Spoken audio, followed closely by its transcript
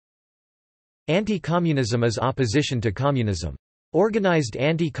Anti-communism is opposition to communism. Organized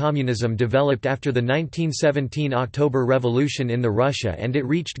anti-communism developed after the 1917 October Revolution in Russia, and it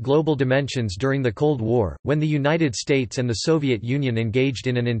reached global dimensions during the Cold War, when the United States and the Soviet Union engaged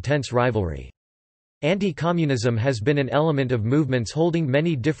in an intense rivalry. Anti-communism has been an element of movements holding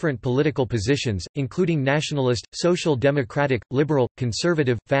many different political positions, including nationalist, social democratic, liberal,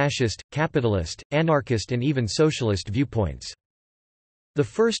 conservative, fascist, capitalist, anarchist and even socialist viewpoints. The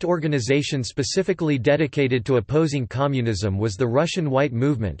first organization specifically dedicated to opposing communism was the Russian White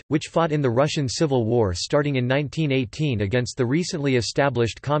Movement, which fought in the Russian Civil War starting in 1918 against the recently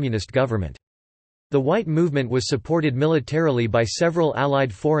established communist government. The White Movement was supported militarily by several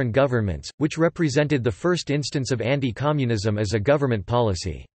allied foreign governments, which represented the first instance of anti-communism as a government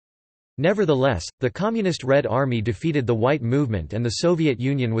policy. Nevertheless, the Communist Red Army defeated the White Movement and the Soviet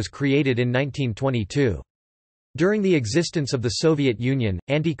Union was created in 1922. During the existence of the Soviet Union,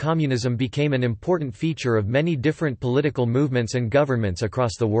 anti-communism became an important feature of many different political movements and governments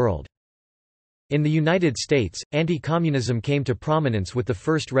across the world. In the United States, anti-communism came to prominence with the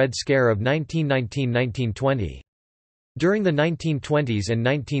first Red Scare of 1919–1920. During the 1920s and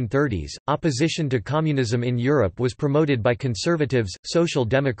 1930s, opposition to communism in Europe was promoted by conservatives, social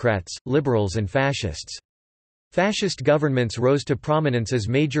democrats, liberals and fascists. Fascist governments rose to prominence as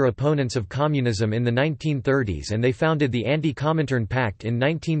major opponents of communism in the 1930s, and they founded the Anti-Comintern Pact in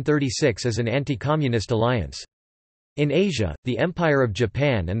 1936 as an anti-communist alliance. In Asia, the Empire of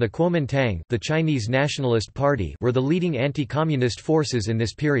Japan and the Kuomintang, the Chinese Nationalist Party, were the leading anti-communist forces in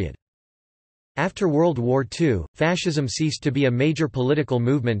this period. After World War II, fascism ceased to be a major political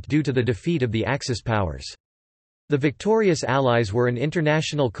movement due to the defeat of the Axis powers. The victorious Allies were an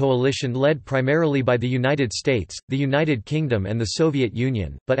international coalition led primarily by the United States, the United Kingdom and the Soviet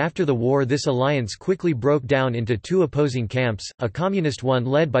Union, but after the war this alliance quickly broke down into two opposing camps, a communist one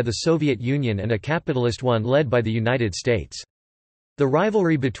led by the Soviet Union and a capitalist one led by the United States. The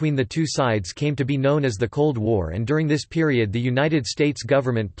rivalry between the two sides came to be known as the Cold War, and during this period the United States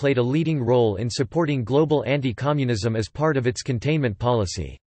government played a leading role in supporting global anti-communism as part of its containment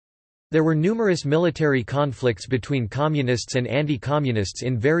policy. There were numerous military conflicts between communists and anti-communists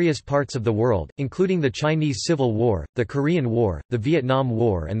in various parts of the world, including the Chinese Civil War, the Korean War, the Vietnam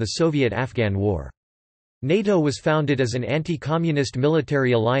War and the Soviet-Afghan War. NATO was founded as an anti-communist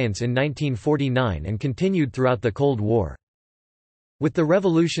military alliance in 1949 and continued throughout the Cold War. With the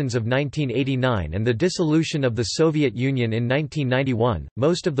revolutions of 1989 and the dissolution of the Soviet Union in 1991,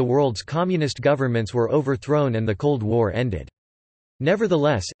 most of the world's communist governments were overthrown and the Cold War ended.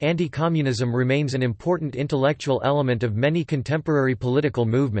 Nevertheless, anti-communism remains an important intellectual element of many contemporary political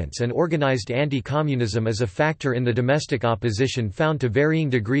movements, and organized anti-communism is a factor in the domestic opposition found to varying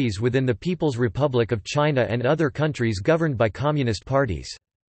degrees within the People's Republic of China and other countries governed by communist parties.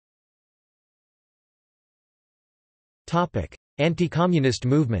 Anti-communist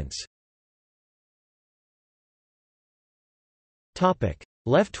movements.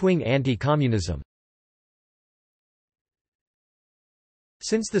 Left-wing anti-communism.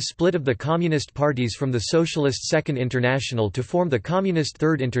 Since the split of the Communist parties from the Socialist Second International to form the Communist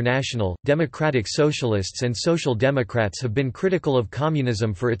Third International, Democratic Socialists and Social Democrats have been critical of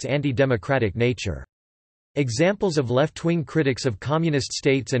communism for its anti-democratic nature. Examples of left-wing critics of communist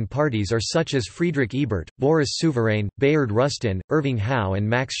states and parties are such as Friedrich Ebert, Boris Souverane, Bayard Rustin, Irving Howe and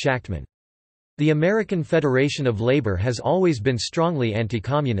Max Shachtman. The American Federation of Labor has always been strongly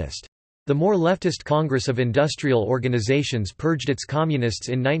anti-communist. The more leftist Congress of Industrial Organizations purged its communists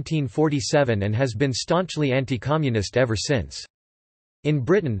in 1947 and has been staunchly anti-communist ever since. In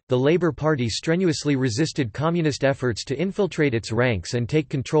Britain, the Labour Party strenuously resisted communist efforts to infiltrate its ranks and take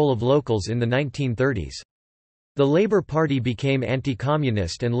control of locals in the 1930s. The Labour Party became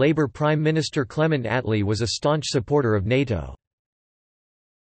anti-communist and Labour Prime Minister Clement Attlee was a staunch supporter of NATO.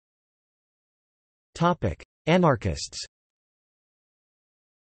 Anarchists.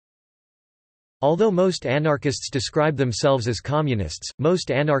 Although most anarchists describe themselves as communists,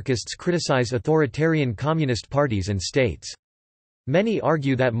 most anarchists criticize authoritarian communist parties and states. Many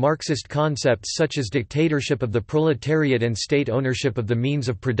argue that Marxist concepts such as dictatorship of the proletariat and state ownership of the means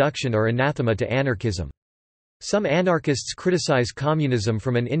of production are anathema to anarchism. Some anarchists criticize communism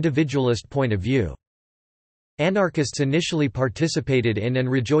from an individualist point of view. Anarchists initially participated in and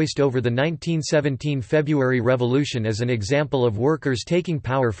rejoiced over the 1917 February Revolution as an example of workers taking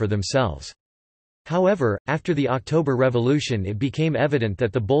power for themselves. However, after the October Revolution it became evident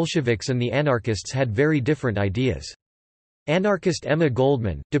that the Bolsheviks and the anarchists had very different ideas. Anarchist Emma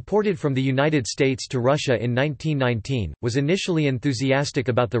Goldman, deported from the United States to Russia in 1919, was initially enthusiastic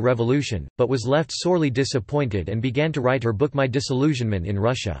about the revolution, but was left sorely disappointed and began to write her book My Disillusionment in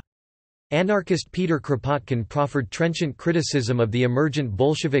Russia. Anarchist Peter Kropotkin proffered trenchant criticism of the emergent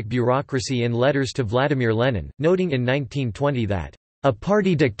Bolshevik bureaucracy in letters to Vladimir Lenin, noting in 1920 that, "A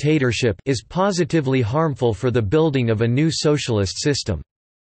party dictatorship is positively harmful for the building of a new socialist system.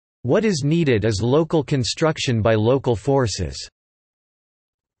 What is needed is local construction by local forces.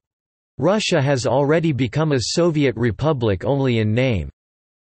 Russia has already become a Soviet republic only in name."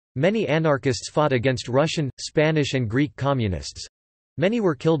 Many anarchists fought against Russian, Spanish and Greek communists. Many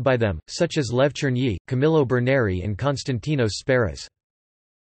were killed by them, such as Lev Chernyi, Camillo Berneri and Konstantinos Speras.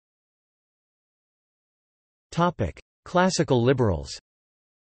 Classical liberals.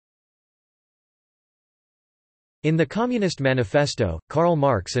 In the Communist Manifesto, Karl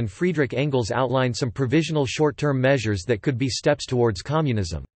Marx and Friedrich Engels outline some provisional short-term measures that could be steps towards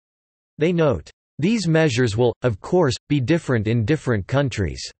communism. They note, "These measures will, of course, be different in different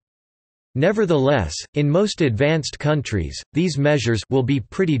countries. Nevertheless, in most advanced countries, these measures will be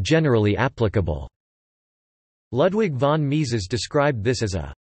pretty generally applicable." Ludwig von Mises described this as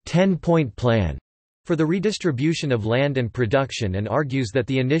a 10-point plan for the redistribution of land and production and argues that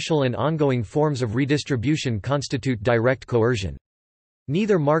the initial and ongoing forms of redistribution constitute direct coercion.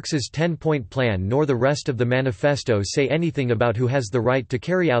 Neither Marx's 10-point plan nor the rest of the manifesto say anything about who has the right to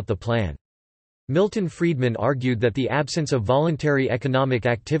carry out the plan. Milton Friedman argued that the absence of voluntary economic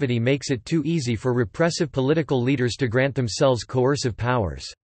activity makes it too easy for repressive political leaders to grant themselves coercive powers.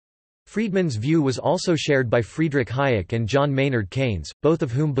 Friedman's view was also shared by Friedrich Hayek and John Maynard Keynes, both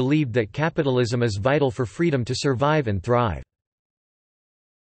of whom believed that capitalism is vital for freedom to survive and thrive.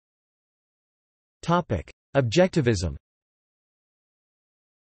 Objectivism.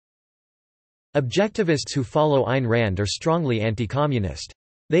 Objectivists who follow Ayn Rand are strongly anti-communist.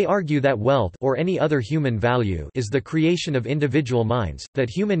 They argue that wealth or any other human value is the creation of individual minds, that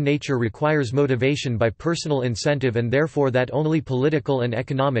human nature requires motivation by personal incentive and therefore that only political and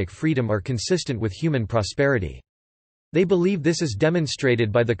economic freedom are consistent with human prosperity. They believe this is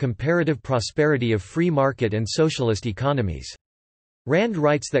demonstrated by the comparative prosperity of free market and socialist economies. Rand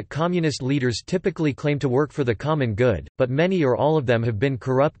writes that communist leaders typically claim to work for the common good, but many or all of them have been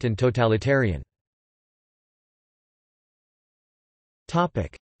corrupt and totalitarian.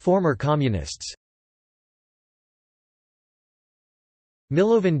 Former communists.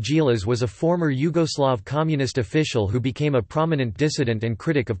 Milovan Djilas was a former Yugoslav communist official who became a prominent dissident and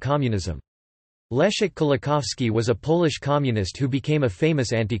critic of communism. Leszek Kolakowski was a Polish communist who became a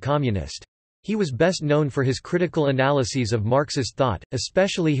famous anti-communist. He was best known for his critical analyses of Marxist thought,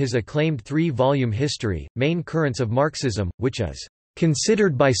 especially his acclaimed 3-volume history, Main Currents of Marxism, which is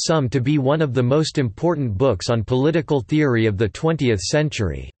considered by some to be one of the most important books on political theory of the 20th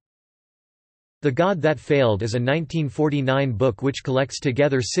century. The God That Failed is a 1949 book which collects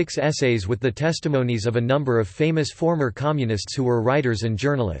together 6 essays with the testimonies of a number of famous former communists who were writers and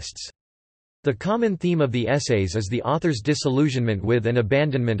journalists. The common theme of the essays is the author's disillusionment with and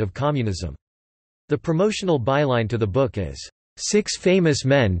abandonment of communism. The promotional byline to the book is, "6 famous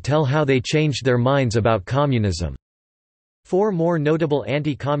men tell how they changed their minds about communism." 4 more notable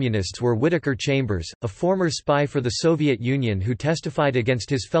anti-communists were Whittaker Chambers, a former spy for the Soviet Union who testified against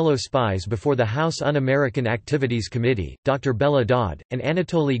his fellow spies before the House Un-American Activities Committee, Dr. Bela Dodd, and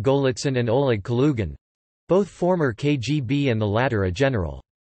Anatoly Golitsyn and Oleg Kalugin—both former KGB and the latter a general.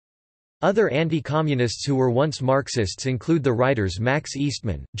 Other anti-communists who were once Marxists include the writers Max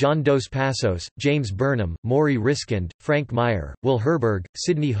Eastman, John Dos Passos, James Burnham, Maury Riskind, Frank Meyer, Will Herberg,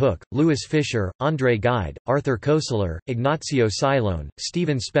 Sidney Hook, Louis Fisher, André Gide, Arthur Koestler, Ignacio Silone,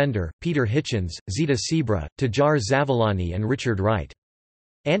 Stephen Spender, Peter Hitchens, Zita Sebra, Tajar Zavalani and Richard Wright.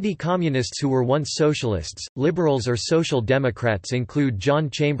 Anti-communists who were once socialists, liberals or social democrats include John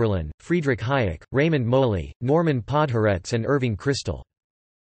Chamberlain, Friedrich Hayek, Raymond Moley, Norman Podhoretz and Irving Kristol.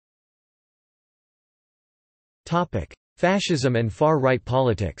 Fascism and far-right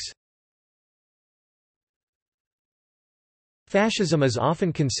politics. Fascism is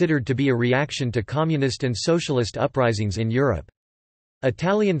often considered to be a reaction to communist and socialist uprisings in Europe.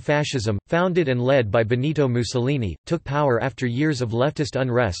 Italian fascism, founded and led by Benito Mussolini, took power after years of leftist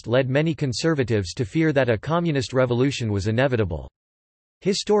unrest led many conservatives to fear that a communist revolution was inevitable.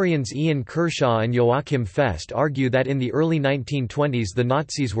 Historians Ian Kershaw and Joachim Fest argue that in the early 1920s the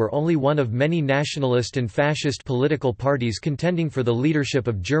Nazis were only one of many nationalist and fascist political parties contending for the leadership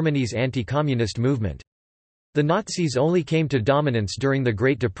of Germany's anti-communist movement. The Nazis only came to dominance during the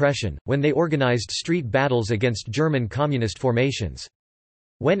Great Depression, when they organized street battles against German communist formations.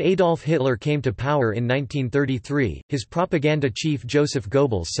 When Adolf Hitler came to power in 1933, his propaganda chief Joseph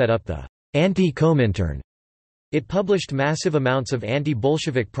Goebbels set up the Anti-Comintern. It published massive amounts of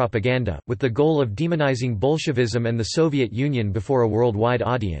anti-Bolshevik propaganda, with the goal of demonizing Bolshevism and the Soviet Union before a worldwide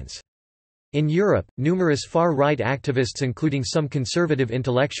audience. In Europe, numerous far-right activists including some conservative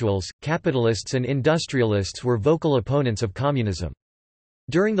intellectuals, capitalists and industrialists were vocal opponents of communism.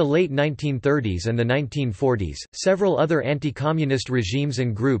 During the late 1930s and the 1940s, several other anti-communist regimes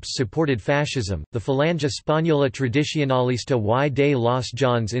and groups supported fascism, the Falange Española Tradicionalista y de los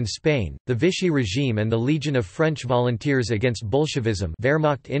Jones in Spain, the Vichy regime and the Legion of French Volunteers against Bolshevism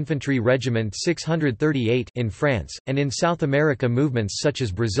Wehrmacht Infantry Regiment 638 in France, and in South America movements such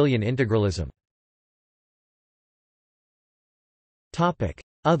as Brazilian integralism.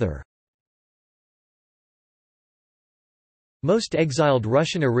 Other. Most exiled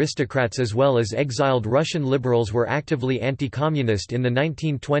Russian aristocrats as well as exiled Russian liberals were actively anti-communist in the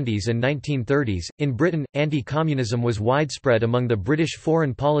 1920s and 1930s. In Britain, anti-communism was widespread among the British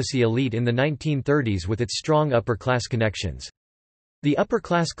foreign policy elite in the 1930s with its strong upper-class connections. The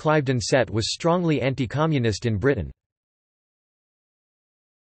upper-class Cliveden set was strongly anti-communist in Britain.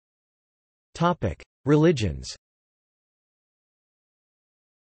 Topic: Religions.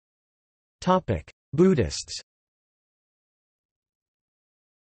 Topic: Buddhists.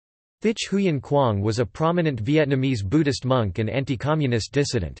 Thich Huyen Quang was a prominent Vietnamese Buddhist monk and anti-communist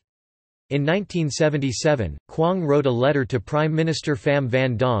dissident. In 1977, Quang wrote a letter to Prime Minister Pham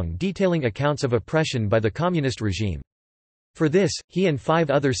Van Dong detailing accounts of oppression by the communist regime. For this, he and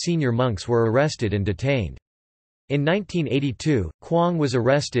 5 other senior monks were arrested and detained. In 1982, Quang was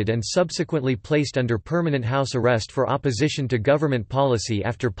arrested and subsequently placed under permanent house arrest for opposition to government policy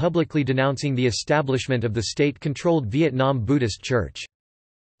after publicly denouncing the establishment of the state-controlled Vietnam Buddhist Church.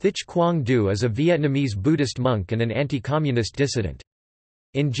 Thich Quang Du is a Vietnamese Buddhist monk and an anti-communist dissident.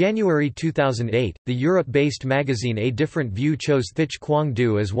 In January 2008, the Europe-based magazine A Different View chose Thich Quang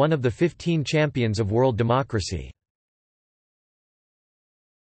Du as one of the 15 champions of world democracy.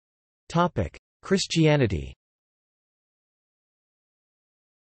 Christianity.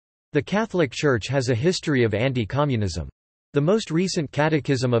 The Catholic Church has a history of anti-communism. The most recent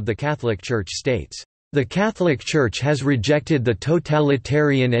Catechism of the Catholic Church states, "The Catholic Church has rejected the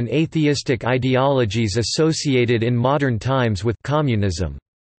totalitarian and atheistic ideologies associated in modern times with communism.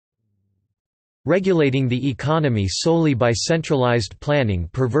 Regulating the economy solely by centralized planning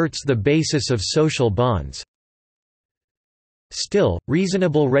perverts the basis of social bonds. Still,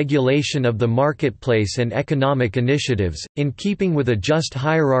 reasonable regulation of the marketplace and economic initiatives, in keeping with a just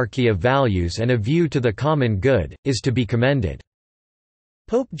hierarchy of values and a view to the common good, is to be commended."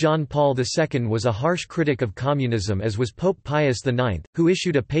 Pope John Paul II was a harsh critic of communism, as was Pope Pius IX, who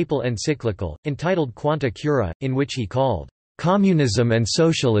issued a papal encyclical, entitled Quanta Cura, in which he called communism and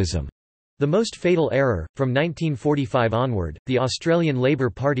socialism the most fatal error. From 1945 onward, the Australian Labor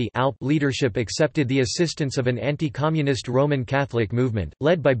Party (ALP) leadership accepted the assistance of an anti-communist Roman Catholic movement,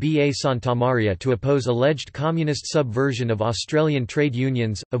 led by B. A. Santamaria, to oppose alleged communist subversion of Australian trade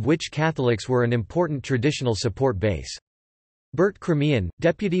unions, of which Catholics were an important traditional support base. Bert Crimean,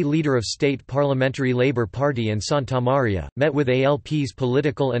 deputy leader of State Parliamentary Labour Party, and Santamaria, met with ALP's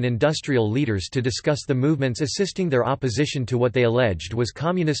political and industrial leaders to discuss the movement's assisting their opposition to what they alleged was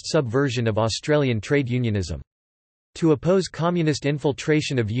communist subversion of Australian trade unionism. To oppose communist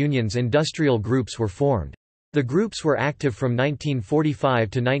infiltration of unions, industrial groups were formed. The groups were active from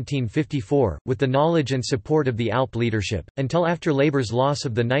 1945 to 1954, with the knowledge and support of the ALP leadership, until after Labour's loss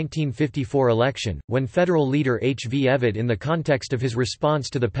of the 1954 election, when federal leader H. V. Evatt, in the context of his response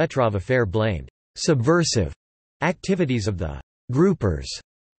to the Petrov affair, blamed subversive activities of the groupers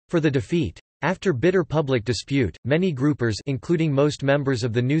for the defeat. After bitter public dispute, many groupers, including most members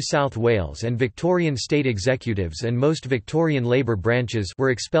of the New South Wales and Victorian state executives and most Victorian Labour branches,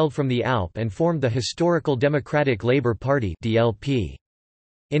 were expelled from the ALP and formed the Historical Democratic Labour Party (DLP).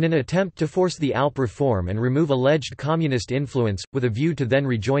 In an attempt to force the ALP reform and remove alleged communist influence, with a view to then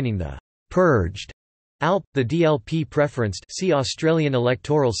rejoining the purged ALP, the DLP preferenced see Australian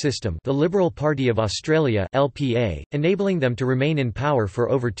electoral system the Liberal Party of Australia (LPA), enabling them to remain in power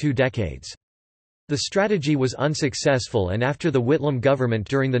for over 2 decades. The strategy was unsuccessful, and after the Whitlam government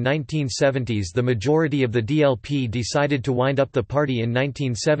during the 1970s, the majority of the DLP decided to wind up the party in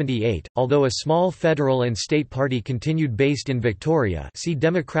 1978, although a small federal and state party continued based in Victoria, see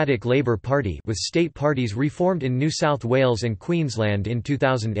Democratic Labour Party, with state parties reformed in New South Wales and Queensland in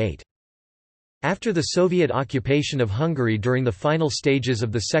 2008. After the Soviet occupation of Hungary during the final stages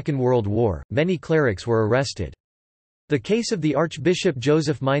of the Second World War, many clerics were arrested. The case of the Archbishop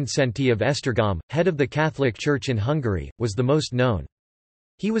Joseph Mindszenty of Esztergom, head of the Catholic Church in Hungary, was the most known.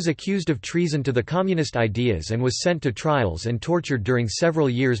 He was accused of treason to the communist ideas and was sent to trials and tortured during several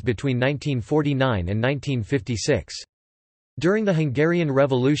years between 1949 and 1956. During the Hungarian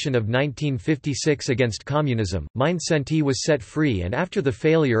Revolution of 1956 against communism, Mindszenty was set free, and after the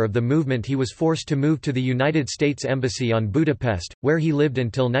failure of the movement he was forced to move to the United States Embassy on Budapest, where he lived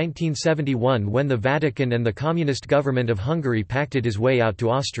until 1971 when the Vatican and the Communist government of Hungary pacted his way out to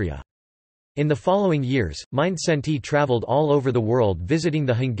Austria. In the following years, Mindszenty traveled all over the world visiting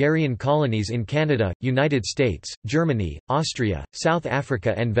the Hungarian colonies in Canada, United States, Germany, Austria, South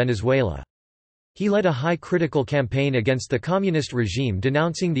Africa and Venezuela. He led a high critical campaign against the communist regime,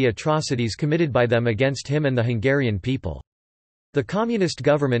 denouncing the atrocities committed by them against him and the Hungarian people. The communist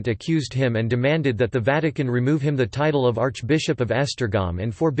government accused him and demanded that the Vatican remove him the title of Archbishop of Esztergom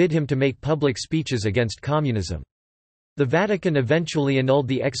and forbid him to make public speeches against communism. The Vatican eventually annulled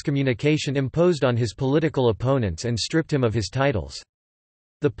the excommunication imposed on his political opponents and stripped him of his titles.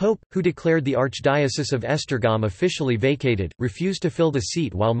 The Pope, who declared the Archdiocese of Esztergom officially vacated, refused to fill the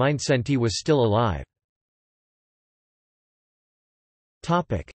seat while Mindszenty was still alive.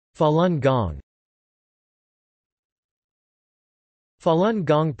 Falun Gong. Falun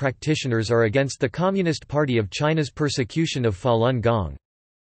Gong practitioners are against the Communist Party of China's persecution of Falun Gong.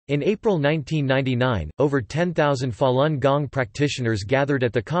 In April 1999, over 10,000 Falun Gong practitioners gathered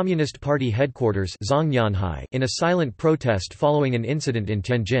at the Communist Party headquarters in a silent protest following an incident in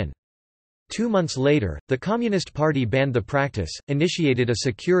Tianjin. 2 months later, the Communist Party banned the practice, initiated a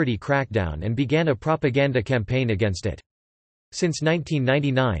security crackdown and began a propaganda campaign against it. Since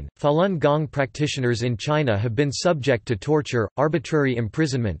 1999, Falun Gong practitioners in China have been subject to torture, arbitrary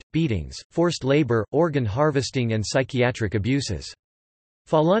imprisonment, beatings, forced labor, organ harvesting and psychiatric abuses.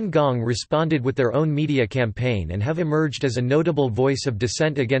 Falun Gong responded with their own media campaign and have emerged as a notable voice of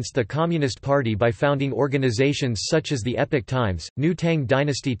dissent against the Communist Party by founding organizations such as the Epoch Times, New Tang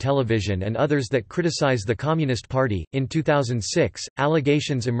Dynasty Television, and others that criticize the Communist Party. In 2006,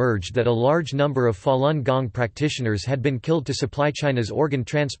 allegations emerged that a large number of Falun Gong practitioners had been killed to supply China's organ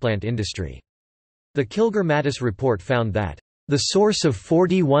transplant industry. The Kilger-Mattis report found that the source of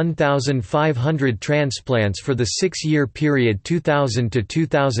 41,500 transplants for the 6-year period 2000 to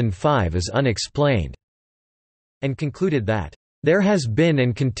 2005 is unexplained, and concluded that there has been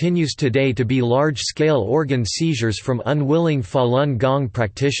and continues today to be large-scale organ seizures from unwilling Falun Gong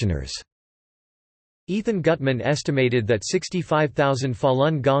practitioners. Ethan Gutman estimated that 65,000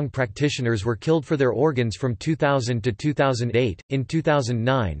 Falun Gong practitioners were killed for their organs from 2000 to 2008. In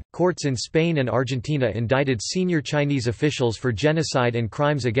 2009, courts in Spain and Argentina indicted senior Chinese officials for genocide and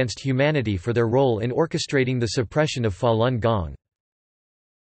crimes against humanity for their role in orchestrating the suppression of Falun Gong.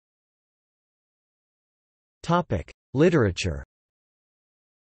 Topic: Literature.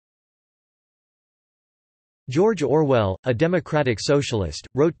 George Orwell, a democratic socialist,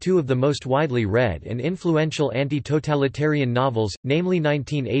 wrote two of the most widely read and influential anti-totalitarian novels, namely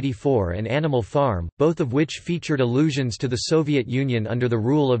 1984 and Animal Farm, both of which featured allusions to the Soviet Union under the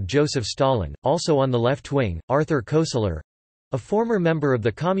rule of Joseph Stalin. Also on the left wing, Arthur Koestler, a former member of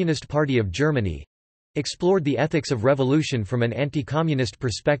the Communist Party of Germany, explored the ethics of revolution from an anti-communist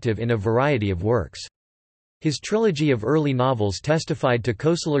perspective in a variety of works. His trilogy of early novels testified to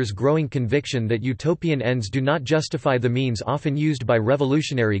Koestler's growing conviction that utopian ends do not justify the means often used by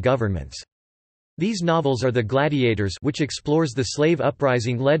revolutionary governments. These novels are The Gladiators, which explores the slave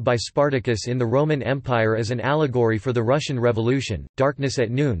uprising led by Spartacus in the Roman Empire as an allegory for the Russian Revolution, Darkness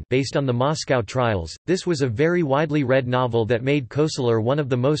at Noon, based on the Moscow trials. This was a very widely read novel that made Koestler one of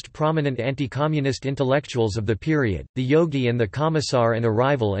the most prominent anti-communist intellectuals of the period. The Yogi and the Commissar and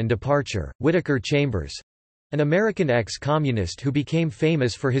Arrival and Departure, Whittaker Chambers, an American ex-communist who became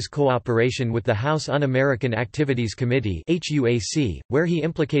famous for his cooperation with the House Un-American Activities Committee (HUAC), where he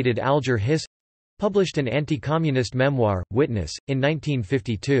implicated Alger Hiss, published an anti-communist memoir, Witness, in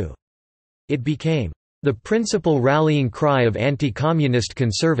 1952. It became the principal rallying cry of anti-communist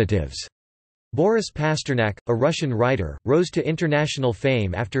conservatives. Boris Pasternak, a Russian writer, rose to international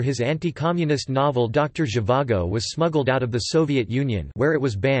fame after his anti-communist novel Dr. Zhivago was smuggled out of the Soviet Union, where it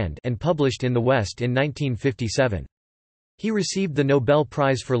was banned, and published in the West in 1957. He received the Nobel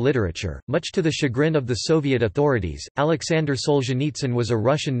Prize for Literature, much to the chagrin of the Soviet authorities. Alexander Solzhenitsyn was a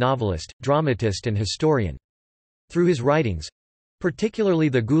Russian novelist, dramatist and historian. Through his writings, particularly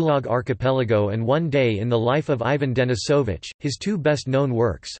the Gulag Archipelago and One Day in the Life of Ivan Denisovich, his two best-known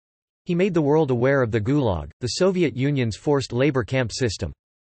works, he made the world aware of the Gulag, the Soviet Union's forced labor camp system.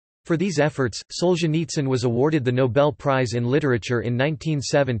 For these efforts, Solzhenitsyn was awarded the Nobel Prize in Literature in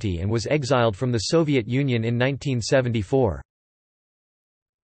 1970 and was exiled from the Soviet Union in 1974.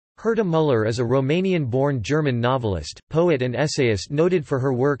 Herta Müller is a Romanian-born German novelist, poet and essayist noted for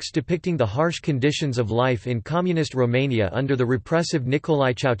her works depicting the harsh conditions of life in communist Romania under the repressive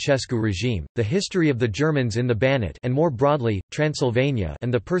Nicolae Ceausescu regime, the history of the Germans in the Banat and more broadly, Transylvania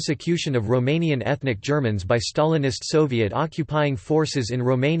and the persecution of Romanian ethnic Germans by Stalinist Soviet occupying forces in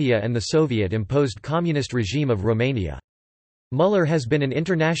Romania and the Soviet-imposed communist regime of Romania. Müller has been an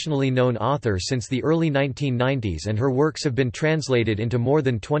internationally known author since the early 1990s and her works have been translated into more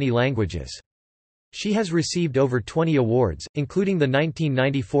than 20 languages. She has received over 20 awards, including the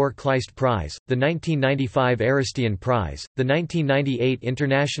 1994 Kleist Prize, the 1995 Aristian Prize, the 1998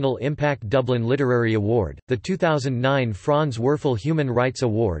 International Impact Dublin Literary Award, the 2009 Franz Werfel Human Rights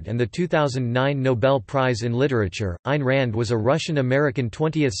Award and the 2009 Nobel Prize in Literature. Ayn Rand was a Russian-American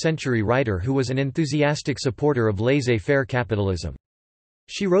 20th-century writer who was an enthusiastic supporter of laissez-faire capitalism.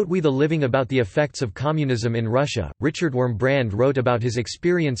 She wrote We the Living about the effects of communism in Russia. Richard Wurmbrand wrote about his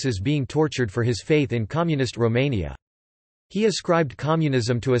experiences being tortured for his faith in communist Romania. He ascribed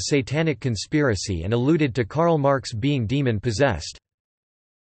communism to a satanic conspiracy and alluded to Karl Marx being demon-possessed.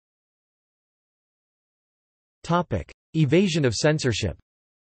 Evasion of censorship.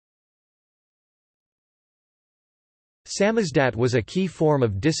 Samizdat was a key form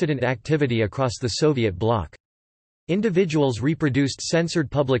of dissident activity across the Soviet bloc. Individuals reproduced censored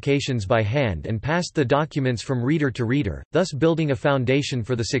publications by hand and passed the documents from reader to reader, thus building a foundation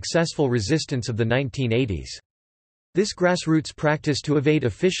for the successful resistance of the 1980s. This grassroots practice to evade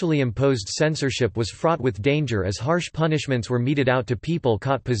officially imposed censorship was fraught with danger as harsh punishments were meted out to people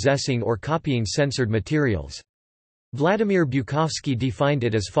caught possessing or copying censored materials. Vladimir Bukovsky defined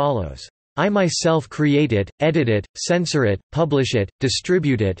it as follows: I myself create it, edit it, censor it, publish it,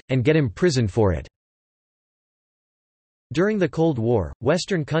 distribute it, and get imprisoned for it. During the Cold War,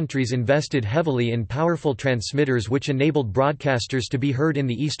 Western countries invested heavily in powerful transmitters which enabled broadcasters to be heard in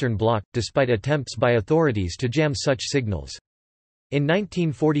the Eastern Bloc, despite attempts by authorities to jam such signals. In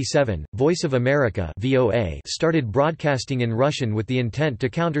 1947, Voice of America (VOA) started broadcasting in Russian with the intent to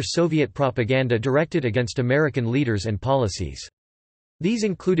counter Soviet propaganda directed against American leaders and policies. These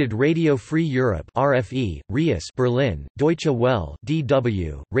included Radio Free Europe (RFE), RIAS Berlin, Deutsche Welle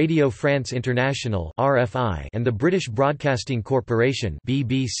 (DW), Radio France International (RFI), and the British Broadcasting Corporation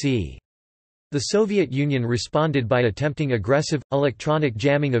 (BBC). The Soviet Union responded by attempting aggressive electronic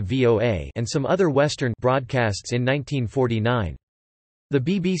jamming of VOA and some other Western broadcasts in 1949. The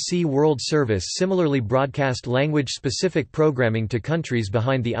BBC World Service similarly broadcast language-specific programming to countries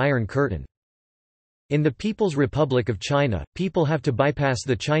behind the Iron Curtain. In the People's Republic of China, people have to bypass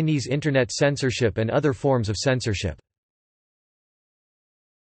the Chinese internet censorship and other forms of censorship.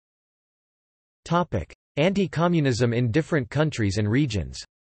 Anti-communism in different countries and regions.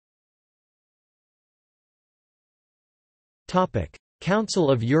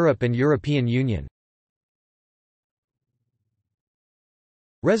 Council of Europe and European Union.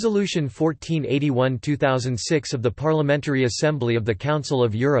 Resolution 1481/2006 of the Parliamentary Assembly of the Council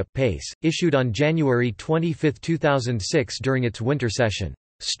of Europe (PACE), issued on January 25, 2006 during its winter session,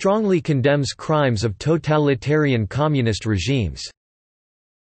 strongly condemns crimes of totalitarian communist regimes.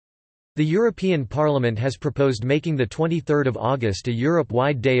 The European Parliament has proposed making the 23rd of August a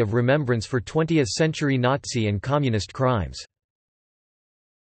Europe-wide day of remembrance for 20th-century Nazi and communist crimes.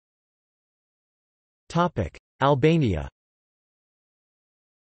 Albania.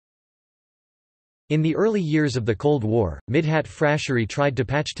 In the early years of the Cold War, Midhat Frashëri tried to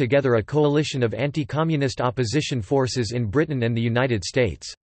patch together a coalition of anti-communist opposition forces in Britain and the United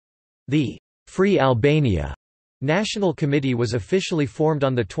States. The Free Albania National Committee was officially formed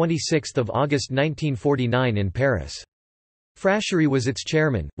on 26 August 1949 in Paris. Frashëri was its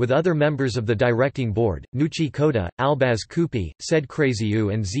chairman, with other members of the directing board, Nuci Kota, Albaz Kupi, Sed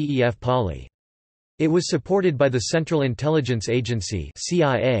Kraziu and Zef Pali. It was supported by the Central Intelligence Agency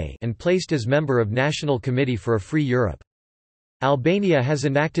 (CIA) and placed as member of National Committee for a Free Europe. Albania has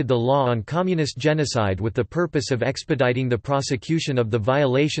enacted the law on communist genocide with the purpose of expediting the prosecution of the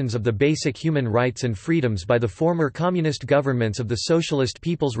violations of the basic human rights and freedoms by the former communist governments of the Socialist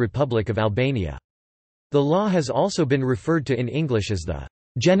People's Republic of Albania. The law has also been referred to in English as the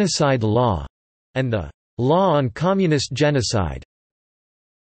Genocide Law and the Law on Communist Genocide.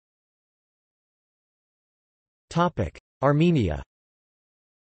 Armenia.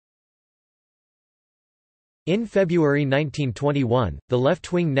 In February 1921, the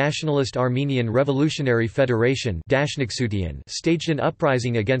left-wing nationalist Armenian Revolutionary Federation staged an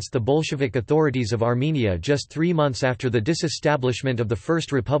uprising against the Bolshevik authorities of Armenia just 3 months after the disestablishment of the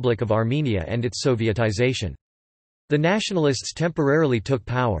First Republic of Armenia and its Sovietization. The nationalists temporarily took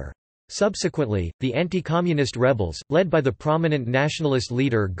power. Subsequently, the anti-communist rebels, led by the prominent nationalist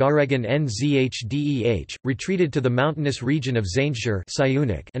leader Garegin Nzdhdeh, retreated to the mountainous region of Zainjir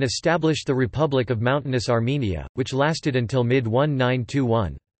and established the Republic of Mountainous Armenia, which lasted until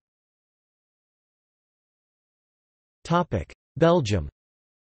mid-1921. Belgium.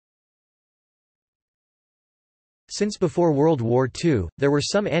 Since before World War II, there were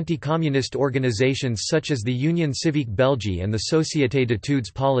some anti-communist organizations such as the Union Civique Belgique and the Société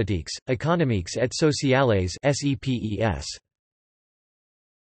d'études politiques, économiques et sociales (SEPES).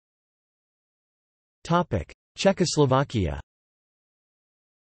 Czechoslovakia.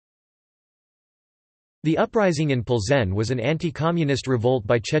 The uprising in Plzeň was an anti-communist revolt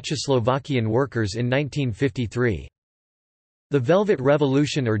by Czechoslovakian workers in 1953. The Velvet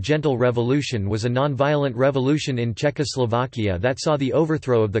Revolution or Gentle Revolution was a non-violent revolution in Czechoslovakia that saw the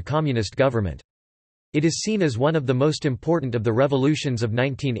overthrow of the communist government. It is seen as one of the most important of the revolutions of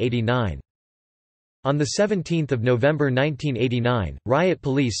 1989. On 17 November 1989, riot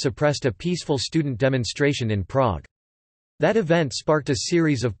police suppressed a peaceful student demonstration in Prague. That event sparked a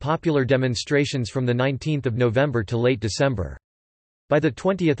series of popular demonstrations from 19 November to late December. By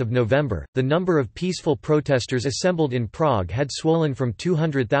 20 November, the number of peaceful protesters assembled in Prague had swollen from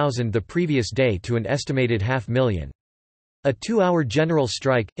 200,000 the previous day to an estimated 500,000. A 2-hour general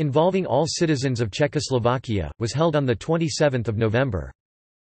strike, involving all citizens of Czechoslovakia, was held on 27 November.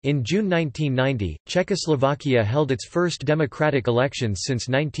 In June 1990, Czechoslovakia held its first democratic elections since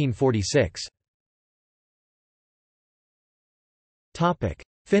 1946.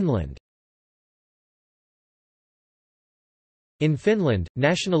 Finland. In Finland,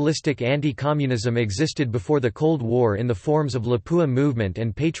 nationalistic anti-communism existed before the Cold War in the forms of Lapua movement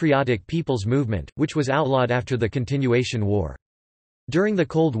and Patriotic People's Movement, which was outlawed after the Continuation War. During the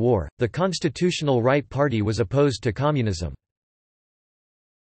Cold War, the Constitutional Right Party was opposed to communism.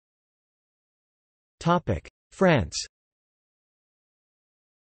 France.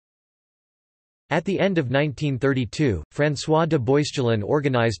 At the end of 1932, François de Boisjolin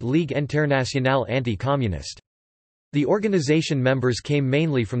organized Ligue Internationale Anti-Communiste. The organization members came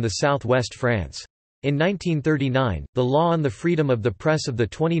mainly from the southwest France. In 1939, the law on the freedom of the press of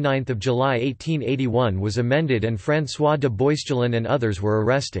 29 July 1881 was amended and François de Boisjolin and others were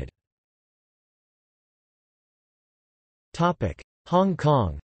arrested. Hong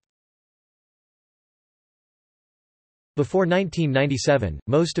Kong. Before 1997,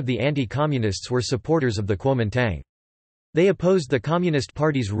 most of the anti-communists were supporters of the Kuomintang. They opposed the Communist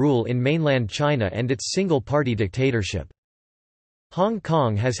Party's rule in mainland China and its single-party dictatorship. Hong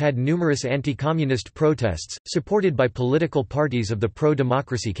Kong has had numerous anti-communist protests, supported by political parties of the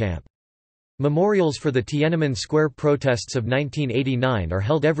pro-democracy camp. Memorials for the Tiananmen Square protests of 1989 are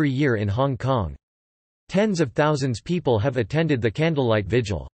held every year in Hong Kong. Tens of thousands of people have attended the candlelight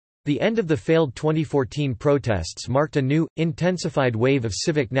vigil. The end of the failed 2014 protests marked a new, intensified wave of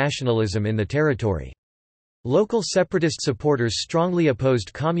civic nationalism in the territory. Local separatist supporters strongly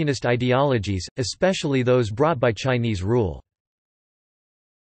opposed communist ideologies, especially those brought by Chinese rule.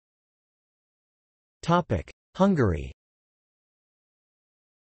 Hungary.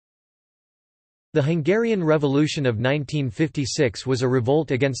 The Hungarian Revolution of 1956 was a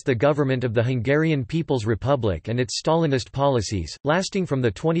revolt against the government of the Hungarian People's Republic and its Stalinist policies, lasting from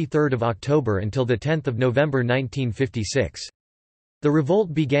 23 October until 10 November 1956. The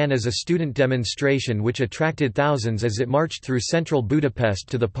revolt began as a student demonstration which attracted thousands as it marched through central Budapest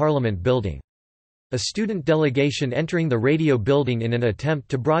to the Parliament building. A student delegation entering the radio building in an attempt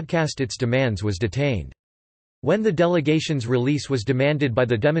to broadcast its demands was detained. When the delegation's release was demanded by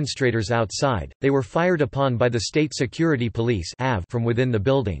the demonstrators outside, they were fired upon by the State Security Police from within the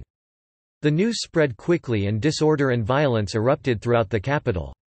building. The news spread quickly and disorder and violence erupted throughout the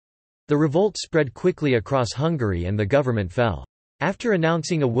capital. The revolt spread quickly across Hungary and the government fell. After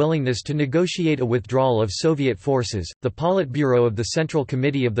announcing a willingness to negotiate a withdrawal of Soviet forces, the Politburo of the Central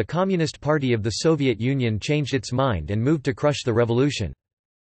Committee of the Communist Party of the Soviet Union changed its mind and moved to crush the revolution.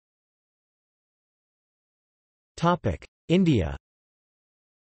 India.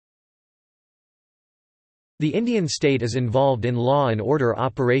 The Indian state is involved in law and order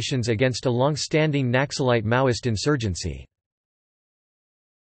operations against a long-standing Naxalite Maoist insurgency.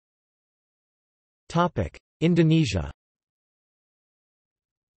 Indonesia.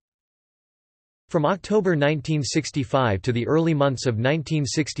 From October 1965 to the early months of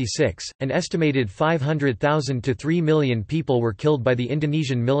 1966, an estimated 500,000 to 3 million people were killed by the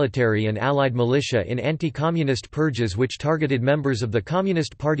Indonesian military and allied militia in anti-communist purges which targeted members of the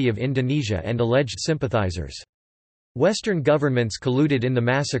Communist Party of Indonesia and alleged sympathizers. Western governments colluded in the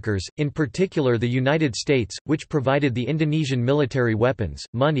massacres, in particular the United States, which provided the Indonesian military weapons,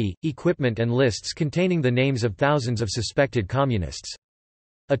 money, equipment and lists containing the names of thousands of suspected communists.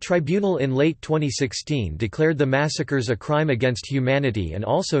 A tribunal in late 2016 declared the massacres a crime against humanity and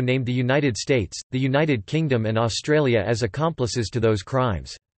also named the United States, the United Kingdom and Australia as accomplices to those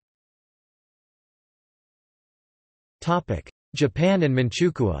crimes. Japan and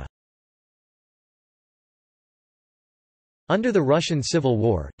Manchukuo. Under the Russian Civil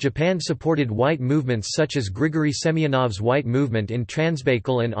War, Japan supported white movements such as Grigory Semyonov's White Movement in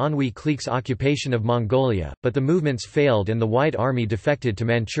Transbaikal and Anhui clique's occupation of Mongolia, but the movements failed and the White Army defected to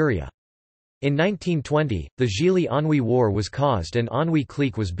Manchuria. In 1920, the Zhili-Anhui War was caused and Anhui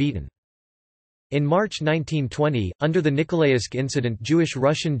clique was beaten. In March 1920, under the Nikolaevsk incident,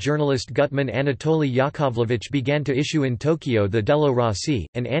 Jewish-Russian journalist Gutman Anatoly Yakovlevich began to issue in Tokyo the Delo Rossi,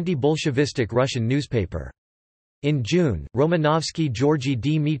 an anti-Bolshevistic Russian newspaper. In June, Romanovsky Georgy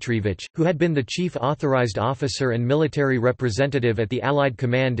Dmitrievich, who had been the chief authorized officer and military representative at the Allied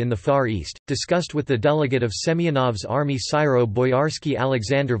command in the Far East, discussed with the delegate of Semyonov's army Syro Boyarsky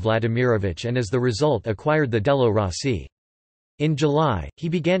Alexander Vladimirovich and as the result acquired the Delo Rossi. In July, he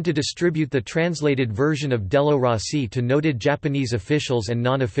began to distribute the translated version of Delo Rossi to noted Japanese officials and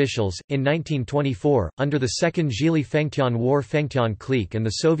non-officials. In 1924, under the Second Zhili-Fengtian War, Fengtian clique and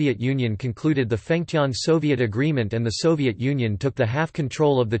the Soviet Union concluded the Fengtian-Soviet Agreement, and the Soviet Union took the half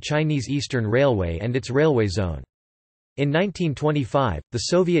control of the Chinese Eastern Railway and its railway zone. In 1925, the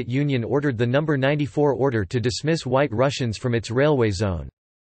Soviet Union ordered the No. 94 order to dismiss White Russians from its railway zone.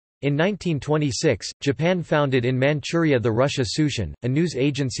 In 1926, Japan founded in Manchuria the Russia Sushin, a news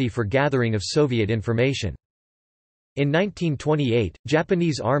agency for gathering of Soviet information. In 1928,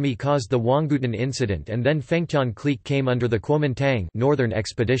 Japanese army caused the Wanggutan incident and then Fengtian clique came under the Kuomintang Northern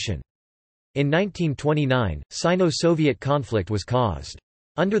Expedition. In 1929, Sino-Soviet conflict was caused.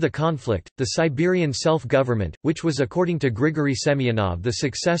 Under the conflict, the Siberian self-government, which was according to Grigory Semyonov the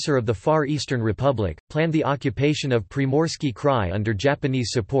successor of the Far Eastern Republic, planned the occupation of Primorsky Krai under Japanese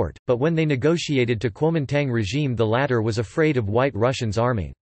support, but when they negotiated to Kuomintang regime, the latter was afraid of White Russians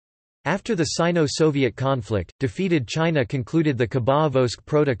arming. After the Sino-Soviet conflict, defeated China concluded the Khabarovsk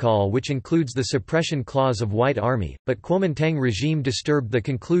Protocol, which includes the suppression clause of White Army, but Kuomintang regime disturbed the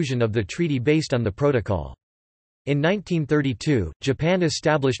conclusion of the treaty based on the protocol. In 1932, Japan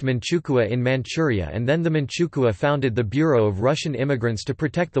established Manchukuo in Manchuria, and then the Manchukuo founded the Bureau of Russian Immigrants to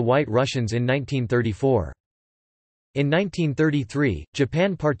protect the White Russians in 1934. In 1933,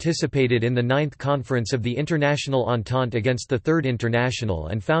 Japan participated in the Ninth Conference of the International Entente against the Third International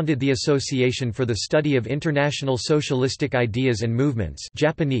and founded the Association for the Study of International Socialistic Ideas and Movements,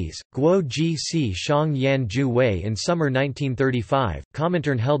 Japanese, Guo Ji Si Shang Yan Ju Wei. In summer 1935,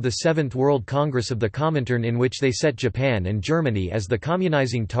 Comintern held the Seventh World Congress of the Comintern, in which they set Japan and Germany as the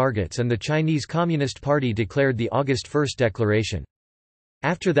communizing targets, and the Chinese Communist Party declared the August 1 Declaration.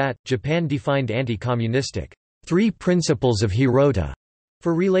 After that, Japan defined anti-communistic Three Principles of Hirota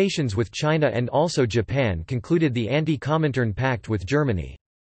for relations with China, and also Japan concluded the Anti-Comintern Pact with Germany.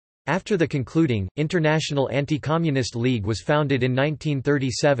 After the concluding, International Anti-Communist League was founded in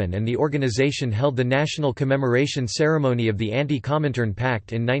 1937, and the organization held the national commemoration ceremony of the Anti-Comintern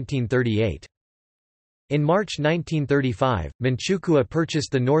Pact in 1938. In March 1935, Manchukuo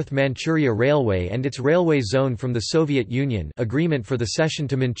purchased the North Manchuria Railway and its railway zone from the Soviet Union, agreement for the cession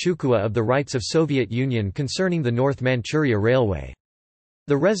to Manchukuo of the rights of Soviet Union concerning the North Manchuria Railway.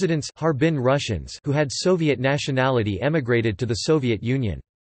 The residents Harbin Russians who had Soviet nationality emigrated to the Soviet Union.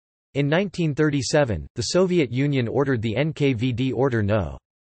 In 1937, the Soviet Union ordered the NKVD Order No.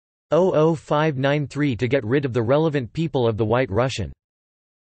 00593 to get rid of the relevant people of the White Russian.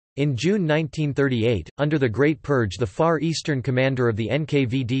 In June 1938, under the Great Purge, the Far Eastern commander of the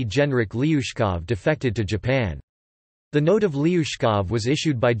NKVD Genrik Lyushkov defected to Japan. The note of Lyushkov was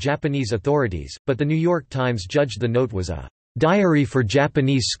issued by Japanese authorities, but the New York Times judged the note was a diary for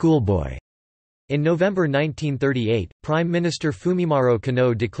Japanese schoolboy. In November 1938, Prime Minister Fumimaro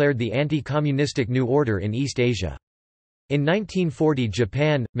Konoe declared the anti-communistic New Order in East Asia. In 1940,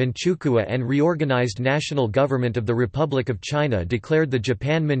 Japan, Manchukuo and reorganized National Government of the Republic of China declared the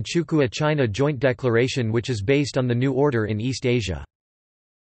Japan-Manchukuo-China Joint Declaration, which is based on the New Order in East Asia.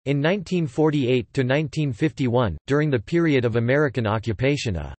 In 1948 to 1951, during the period of American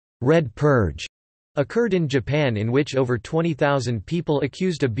occupation, a Red Purge occurred in Japan, in which over 20,000 people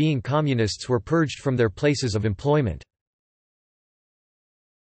accused of being communists were purged from their places of employment.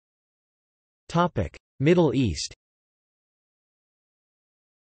 Middle East.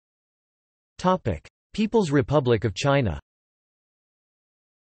 People's Republic of China.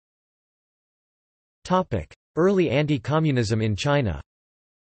 Early anti-communism in China.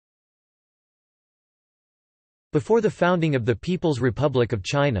 Before the founding of the People's Republic of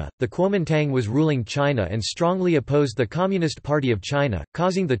China, the Kuomintang was ruling China and strongly opposed the Communist Party of China,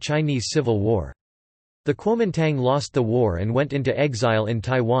 causing the Chinese Civil War. The Kuomintang lost the war and went into exile in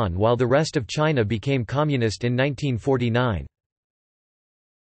Taiwan while the rest of China became communist in 1949.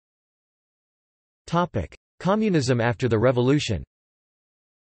 Communism after the revolution.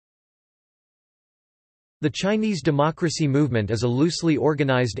 The Chinese Democracy Movement is a loosely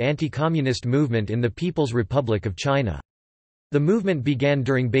organized anti-communist movement in the People's Republic of China. The movement began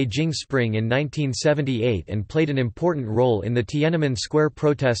during Beijing Spring in 1978 and played an important role in the Tiananmen Square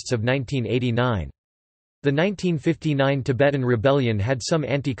protests of 1989. The 1959 Tibetan Rebellion had some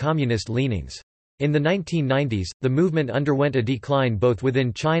anti-communist leanings. In the 1990s, the movement underwent a decline both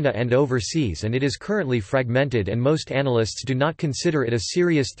within China and overseas, and it is currently fragmented, and most analysts do not consider it a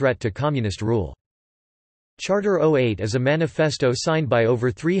serious threat to communist rule. Charter 08 is a manifesto signed by over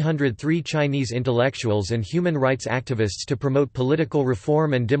 303 Chinese intellectuals and human rights activists to promote political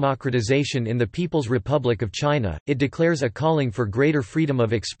reform and democratization in the People's Republic of China. It declares a calling for greater freedom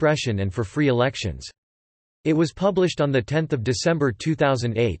of expression and for free elections. It was published on 10 December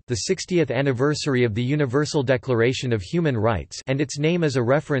 2008, the 60th anniversary of the Universal Declaration of Human Rights, and its name is a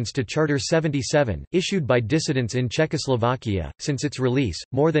reference to Charter 77, issued by dissidents in Czechoslovakia. Since its release,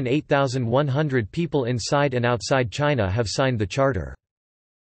 more than 8,100 people inside and outside China have signed the charter.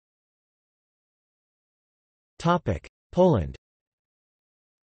 Poland.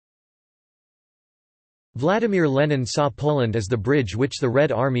 Vladimir Lenin saw Poland as the bridge which the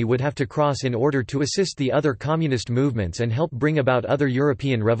Red Army would have to cross in order to assist the other communist movements and help bring about other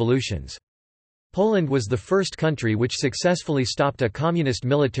European revolutions. Poland was the first country which successfully stopped a communist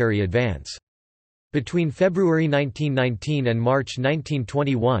military advance. Between February 1919 and March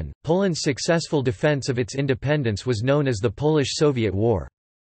 1921, Poland's successful defense of its independence was known as the Polish-Soviet War.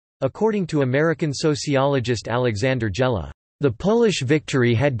 According to American sociologist Alexander Jella, the Polish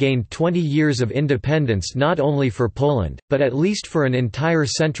victory had gained 20 years of independence not only for Poland, but at least for an entire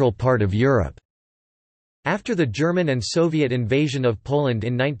central part of Europe. After the German and Soviet invasion of Poland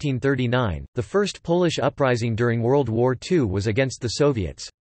in 1939, the first Polish uprising during World War II was against the Soviets.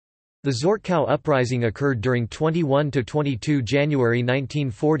 The Zorchow uprising occurred during 21–22 January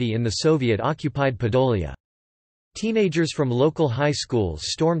 1940 in the Soviet-occupied Podolia. Teenagers from local high schools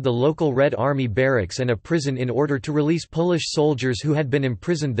stormed the local Red Army barracks and a prison in order to release Polish soldiers who had been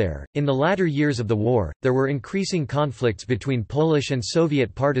imprisoned there. In the latter years of the war, there were increasing conflicts between Polish and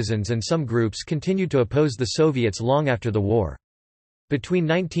Soviet partisans, and some groups continued to oppose the Soviets long after the war. Between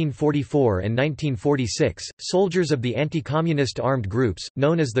 1944 and 1946, soldiers of the anti-communist armed groups,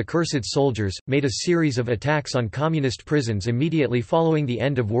 known as the Cursed Soldiers, made a series of attacks on communist prisons immediately following the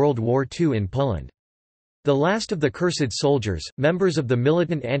end of World War II in Poland. The last of the Cursed Soldiers, members of the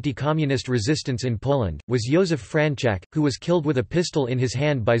militant anti-communist resistance in Poland, was Józef Franczak, who was killed with a pistol in his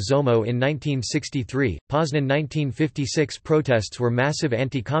hand by Zomo in 1963. Poznan 1956 protests were massive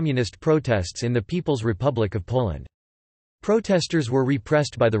anti-communist protests in the People's Republic of Poland. Protesters were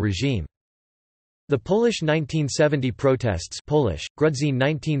repressed by the regime. The Polish 1970 protests, Polish, Grudzień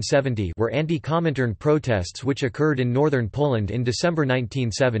 1970, were anti-Comintern protests which occurred in northern Poland in December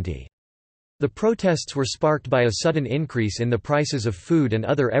 1970. The protests were sparked by a sudden increase in the prices of food and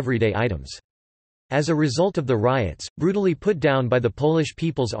other everyday items. As a result of the riots, brutally put down by the Polish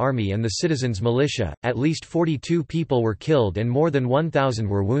People's Army and the citizens' militia, at least 42 people were killed and more than 1,000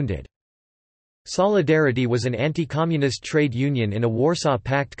 were wounded. Solidarity was an anti-communist trade union in a Warsaw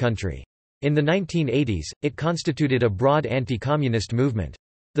Pact country. In the 1980s, it constituted a broad anti-communist movement.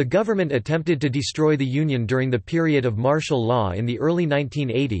 The government attempted to destroy the union during the period of martial law in the early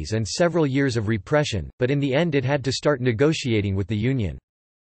 1980s and several years of repression, but in the end it had to start negotiating with the union.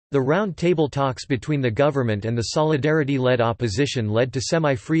 The round-table talks between the government and the Solidarity-led opposition led to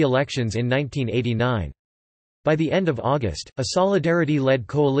semi-free elections in 1989. By the end of August, a Solidarity-led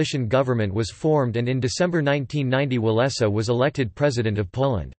coalition government was formed, and in December 1990 Walesa was elected President of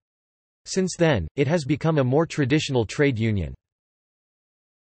Poland. Since then, it has become a more traditional trade union.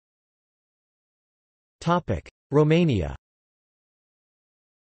 Romania.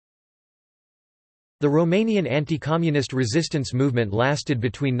 The Romanian anti-communist resistance movement lasted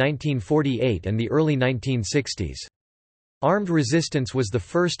between 1948 and the early 1960s. Armed resistance was the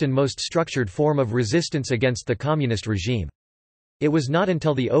first and most structured form of resistance against the communist regime. It was not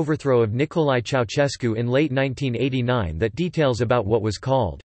until the overthrow of Nicolae Ceausescu in late 1989 that details about what was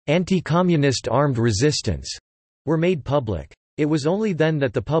called anti-communist armed resistance were made public. It was only then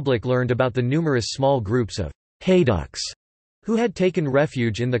that the public learned about the numerous small groups of hayducks who had taken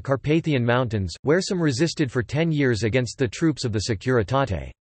refuge in the Carpathian Mountains, where some resisted for 10 years against the troops of the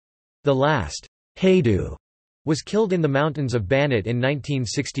Securitate. The last, Haidu, was killed in the mountains of Banat in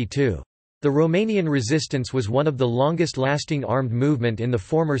 1962. The Romanian resistance was one of the longest-lasting armed movement in the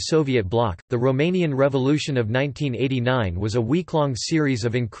former Soviet bloc. The Romanian Revolution of 1989 was a week-long series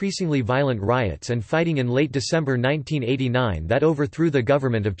of increasingly violent riots and fighting in late December 1989 that overthrew the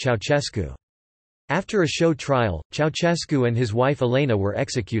government of Ceausescu. After a show trial, Ceausescu and his wife Elena were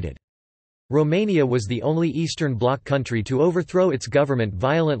executed. Romania was the only Eastern Bloc country to overthrow its government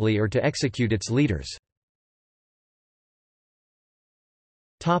violently or to execute its leaders.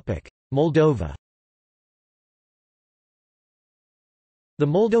 Moldova. The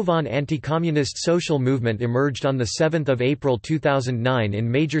Moldovan anti-communist social movement emerged on 7 April 2009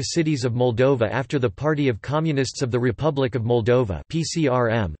 in major cities of Moldova after the Party of Communists of the Republic of Moldova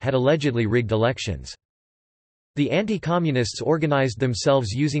 (PCRM) had allegedly rigged elections. The anti-communists organized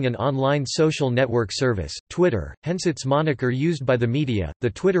themselves using an online social network service, Twitter, hence its moniker used by the media, the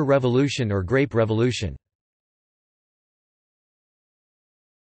Twitter Revolution or Grape Revolution.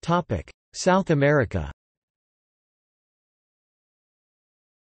 South America.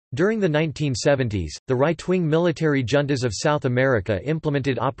 During the 1970s, the right-wing military juntas of South America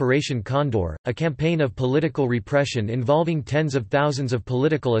implemented Operation Condor, a campaign of political repression involving tens of thousands of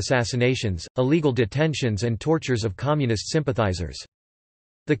political assassinations, illegal detentions and tortures of communist sympathizers.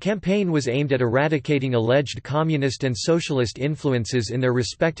 The campaign was aimed at eradicating alleged communist and socialist influences in their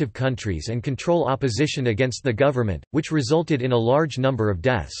respective countries and control opposition against the government, which resulted in a large number of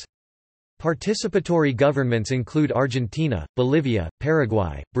deaths. Participatory governments include Argentina, Bolivia,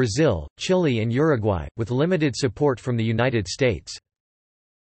 Paraguay, Brazil, Chile and Uruguay, with limited support from the United States.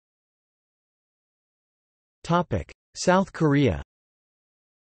 South Korea.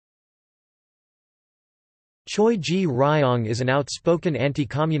 Choi Ji-ryong is an outspoken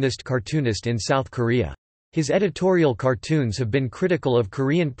anti-communist cartoonist in South Korea. His editorial cartoons have been critical of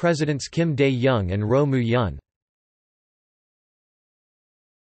Korean presidents Kim Dae-jung and Roh Moo-hyun.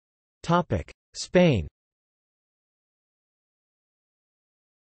 Spain.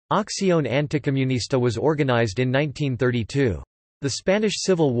 Acción Anticomunista was organized in 1932. The Spanish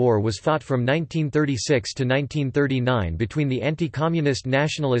Civil War was fought from 1936 to 1939 between the anti-communist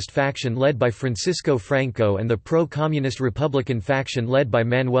nationalist faction led by Francisco Franco and the pro-communist Republican faction led by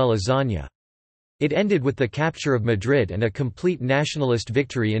Manuel Azaña. It ended with the capture of Madrid and a complete nationalist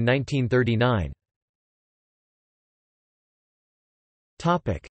victory in 1939.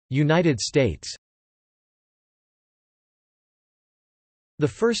 United States. The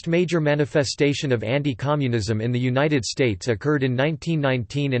first major manifestation of anti-communism in the United States occurred in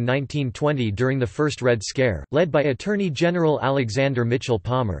 1919 and 1920 during the first Red Scare, led by Attorney General Alexander Mitchell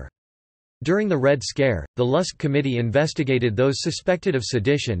Palmer. During the Red Scare, the Lusk Committee investigated those suspected of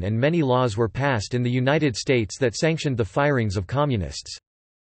sedition and many laws were passed in the United States that sanctioned the firings of communists.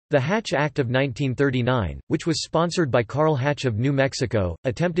 The Hatch Act of 1939, which was sponsored by Carl Hatch of New Mexico,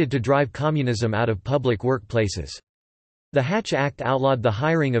 attempted to drive communism out of public workplaces. The Hatch Act outlawed the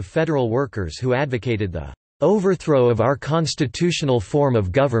hiring of federal workers who advocated the overthrow of our constitutional form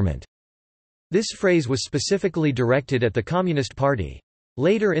of government. This phrase was specifically directed at the Communist Party.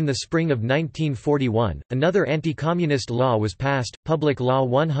 Later in the spring of 1941, another anti-communist law was passed, Public Law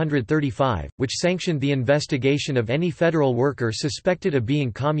 135, which sanctioned the investigation of any federal worker suspected of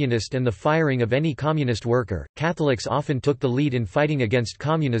being communist and the firing of any communist worker. Catholics often took the lead in fighting against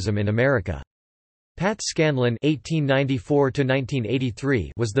communism in America. Pat Scanlon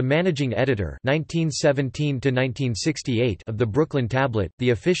 (1894–1983) was the managing editor (1917–1968) of the Brooklyn Tablet, the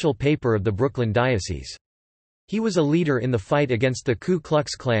official paper of the Brooklyn Diocese. He was a leader in the fight against the Ku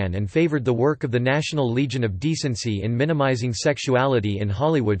Klux Klan and favored the work of the National Legion of Decency in minimizing sexuality in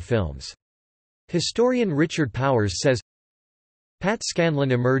Hollywood films. Historian Richard Powers says, Pat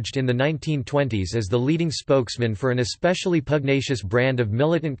Scanlon emerged in the 1920s as the leading spokesman for an especially pugnacious brand of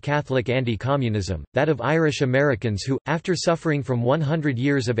militant Catholic anti-communism, that of Irish Americans who, after suffering from 100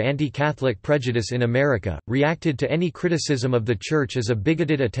 years of anti-Catholic prejudice in America, reacted to any criticism of the Church as a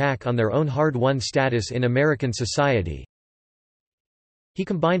bigoted attack on their own hard-won status in American society. He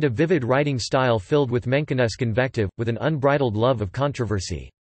combined a vivid writing style filled with Menckeniesque invective, with an unbridled love of controversy.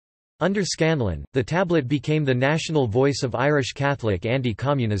 Under Scanlon, the tablet became the national voice of Irish Catholic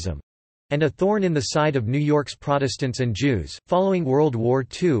anti-communism—and a thorn in the side of New York's Protestants and Jews. Following World War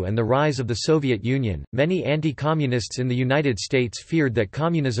II and the rise of the Soviet Union, many anti-communists in the United States feared that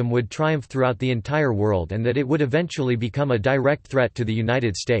communism would triumph throughout the entire world and that it would eventually become a direct threat to the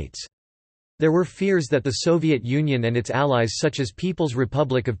United States. There were fears that the Soviet Union and its allies such as People's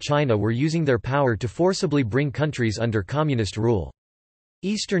Republic of China were using their power to forcibly bring countries under communist rule.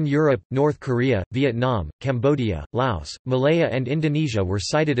 Eastern Europe, North Korea, Vietnam, Cambodia, Laos, Malaya and Indonesia were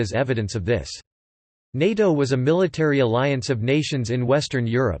cited as evidence of this. NATO was a military alliance of nations in Western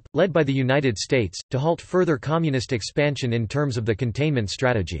Europe, led by the United States, to halt further communist expansion in terms of the containment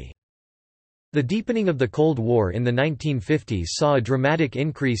strategy. The deepening of the Cold War in the 1950s saw a dramatic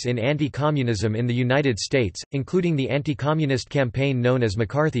increase in anti-communism in the United States, including the anti-communist campaign known as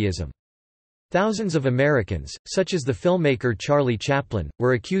McCarthyism. Thousands of Americans, such as the filmmaker Charlie Chaplin,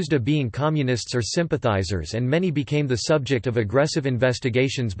 were accused of being communists or sympathizers, and many became the subject of aggressive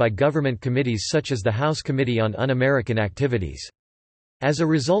investigations by government committees such as the House Committee on Un-American Activities. As a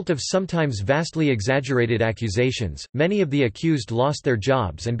result of sometimes vastly exaggerated accusations, many of the accused lost their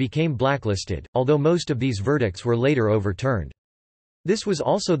jobs and became blacklisted, although most of these verdicts were later overturned. This was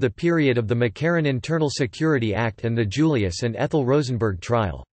also the period of the McCarran Internal Security Act and the Julius and Ethel Rosenberg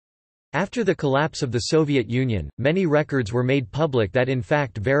trial. After the collapse of the Soviet Union, many records were made public that in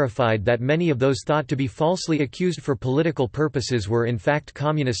fact verified that many of those thought to be falsely accused for political purposes were in fact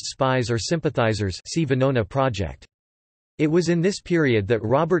communist spies or sympathizers. See Venona Project. It was in this period that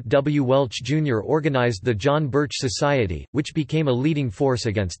Robert W. Welch Jr. organized the John Birch Society, which became a leading force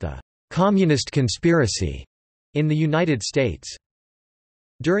against the communist conspiracy in the United States.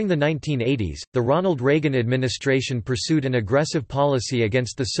 During the 1980s, the Ronald Reagan administration pursued an aggressive policy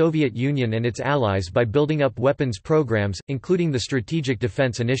against the Soviet Union and its allies by building up weapons programs, including the Strategic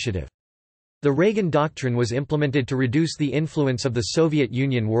Defense Initiative. The Reagan Doctrine was implemented to reduce the influence of the Soviet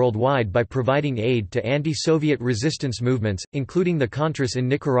Union worldwide by providing aid to anti-Soviet resistance movements, including the Contras in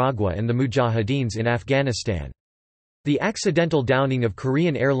Nicaragua and the Mujahideens in Afghanistan. The accidental downing of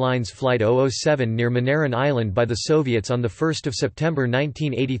Korean Airlines Flight 007 near Manaran Island by the Soviets on 1 September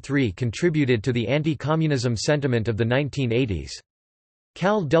 1983 contributed to the anti-communism sentiment of the 1980s.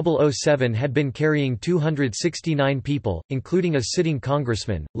 KAL 007 had been carrying 269 people, including a sitting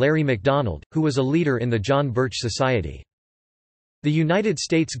congressman, Larry McDonald, who was a leader in the John Birch Society. The United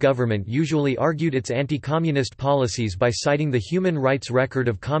States government usually argued its anti-communist policies by citing the human rights record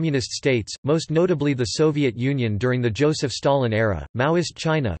of communist states, most notably the Soviet Union during the Joseph Stalin era, Maoist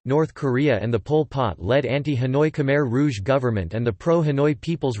China, North Korea and the Pol Pot-led anti-Hanoi Khmer Rouge government and the pro-Hanoi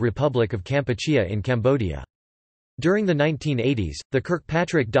People's Republic of Kampuchea in Cambodia. During the 1980s, the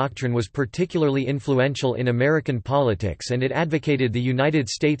Kirkpatrick Doctrine was particularly influential in American politics and it advocated the United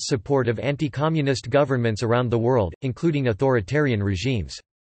States' support of anti-communist governments around the world, including authoritarian regimes.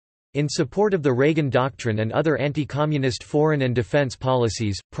 In support of the Reagan Doctrine and other anti-communist foreign and defense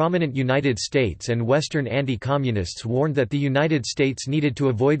policies, prominent United States and Western anti-communists warned that the United States needed to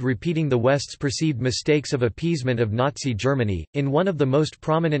avoid repeating the West's perceived mistakes of appeasement of Nazi Germany. In one of the most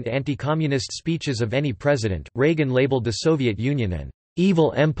prominent anti-communist speeches of any president, Reagan labeled the Soviet Union an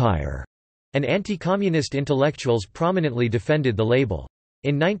evil empire, and anti-communist intellectuals prominently defended the label.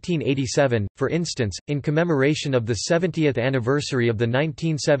 In 1987, for instance, in commemoration of the 70th anniversary of the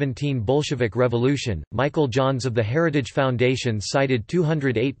 1917 Bolshevik Revolution, Michael Johns of the Heritage Foundation cited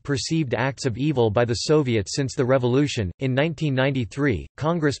 208 perceived acts of evil by the Soviets since the revolution. In 1993,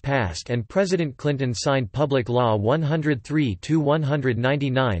 Congress passed and President Clinton signed Public Law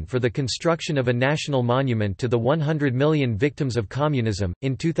 103-199 for the construction of a national monument to the 100 million victims of communism.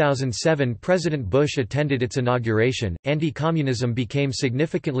 In 2007, President Bush attended its inauguration. Anti-communism became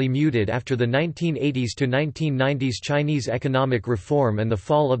significantly muted after the 1980s to 1990s Chinese economic reform and the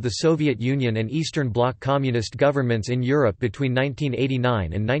fall of the Soviet Union and Eastern Bloc communist governments in Europe between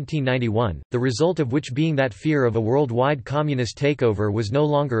 1989 and 1991, the result of which being that fear of a worldwide communist takeover was no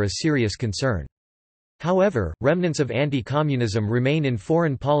longer a serious concern. However, remnants of anti-communism remain in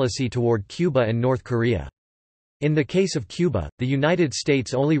foreign policy toward Cuba and North Korea. In the case of Cuba, the United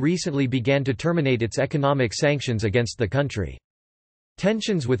States only recently began to terminate its economic sanctions against the country.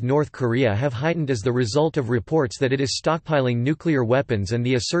 Tensions with North Korea have heightened as the result of reports that it is stockpiling nuclear weapons and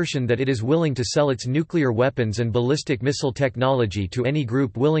the assertion that it is willing to sell its nuclear weapons and ballistic missile technology to any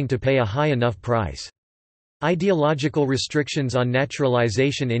group willing to pay a high enough price. Ideological restrictions on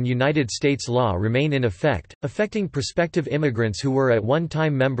naturalization in United States law remain in effect, affecting prospective immigrants who were at one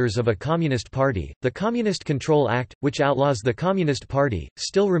time members of a Communist Party. The Communist Control Act, which outlaws the Communist Party,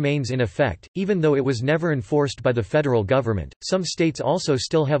 still remains in effect, even though it was never enforced by the federal government. Some states also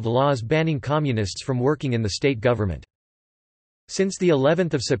still have laws banning communists from working in the state government. Since the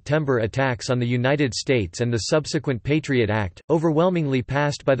 11th of September attacks on the United States and the subsequent Patriot Act, overwhelmingly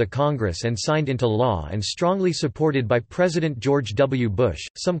passed by the Congress and signed into law and strongly supported by President George W. Bush,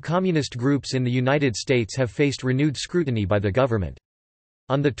 some communist groups in the United States have faced renewed scrutiny by the government.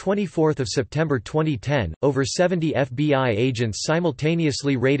 On 24 September 2010, over 70 FBI agents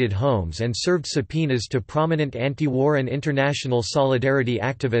simultaneously raided homes and served subpoenas to prominent anti-war and international solidarity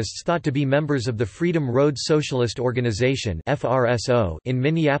activists thought to be members of the Freedom Road Socialist Organization (FRSO) in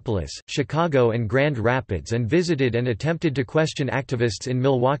Minneapolis, Chicago and Grand Rapids, and visited and attempted to question activists in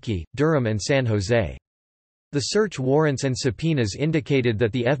Milwaukee, Durham and San Jose. The search warrants and subpoenas indicated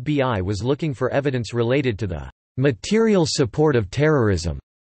that the FBI was looking for evidence related to the material support of terrorism.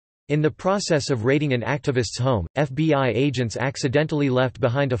 In the process of raiding an activist's home, FBI agents accidentally left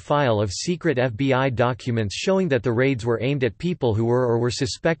behind a file of secret FBI documents showing that the raids were aimed at people who were or were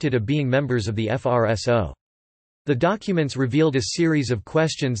suspected of being members of the FRSO. The documents revealed a series of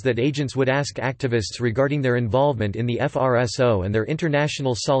questions that agents would ask activists regarding their involvement in the FRSO and their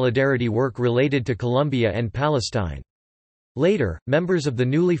international solidarity work related to Colombia and Palestine. Later, members of the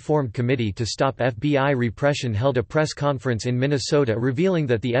newly formed Committee to Stop FBI Repression held a press conference in Minnesota revealing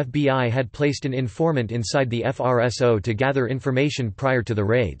that the FBI had placed an informant inside the FRSO to gather information prior to the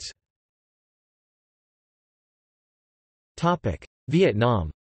raids. Vietnam.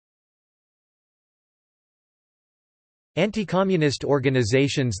 Anti-communist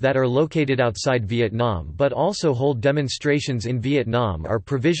organizations that are located outside Vietnam but also hold demonstrations in Vietnam are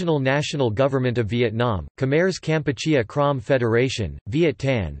Provisional National Government of Vietnam, Khmer's Kampuchea Krom Federation, Viet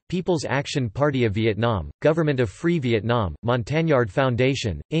Thanh, People's Action Party of Vietnam, Government of Free Vietnam, Montagnard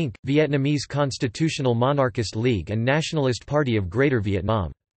Foundation, Inc., Vietnamese Constitutional Monarchist League and Nationalist Party of Greater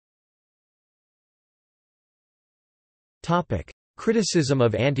Vietnam. Criticism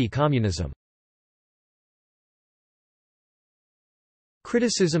of anti-communism.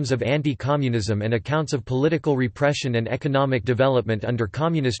 Criticisms of anti-communism and accounts of political repression and economic development under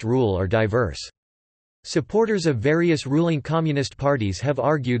communist rule are diverse. Supporters of various ruling communist parties have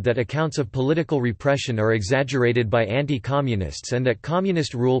argued that accounts of political repression are exaggerated by anti-communists and that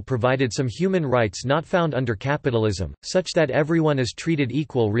communist rule provided some human rights not found under capitalism, such that everyone is treated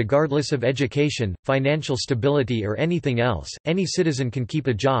equal regardless of education, financial stability or anything else, any citizen can keep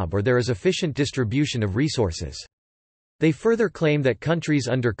a job or there is efficient distribution of resources. They further claim that countries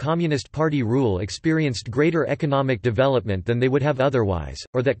under Communist Party rule experienced greater economic development than they would have otherwise,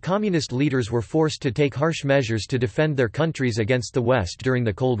 or that communist leaders were forced to take harsh measures to defend their countries against the West during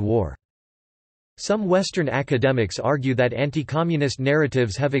the Cold War. Some Western academics argue that anti-communist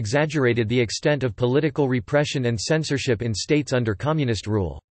narratives have exaggerated the extent of political repression and censorship in states under communist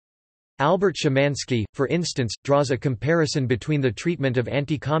rule. Albert Szymanski, for instance, draws a comparison between the treatment of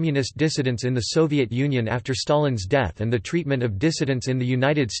anti-communist dissidents in the Soviet Union after Stalin's death and the treatment of dissidents in the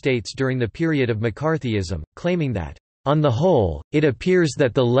United States during the period of McCarthyism, claiming that on the whole, it appears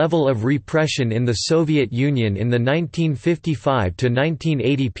that the level of repression in the Soviet Union in the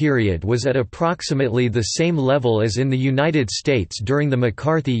 1955–1980 period was at approximately the same level as in the United States during the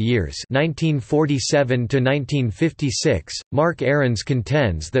McCarthy years 1947–1956. Mark Ahrens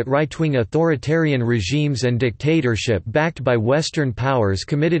contends that right-wing authoritarian regimes and dictatorship backed by Western powers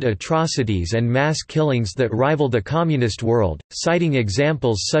committed atrocities and mass killings that rival the communist world, citing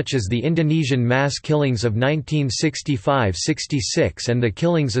examples such as the Indonesian mass killings of 1960–66 and the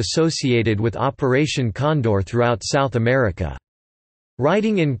killings associated with Operation Condor throughout South America.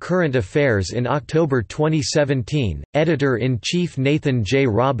 Writing in Current Affairs in October 2017, Editor-in-Chief Nathan J.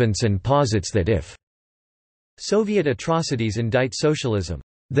 Robinson posits that if Soviet atrocities indict socialism,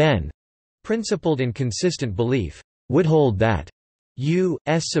 then principled and consistent belief would hold that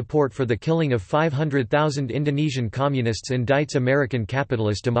U.S. support for the killing of 500,000 Indonesian communists indicts American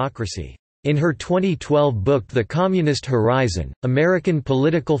capitalist democracy. In her 2012 book The Communist Horizon, American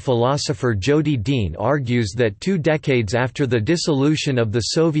political philosopher Jody Dean argues that 2 decades after the dissolution of the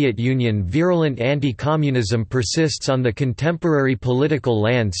Soviet Union, virulent anti-communism persists on the contemporary political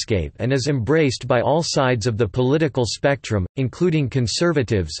landscape and is embraced by all sides of the political spectrum, including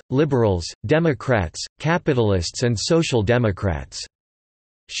conservatives, liberals, Democrats, capitalists and social democrats.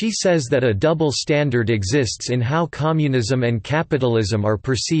 She says that a double standard exists in how communism and capitalism are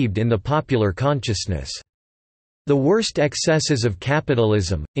perceived in the popular consciousness. The worst excesses of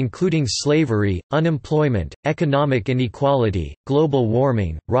capitalism, including slavery, unemployment, economic inequality, global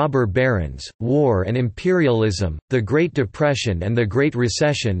warming, robber barons, war and imperialism, the Great Depression and the Great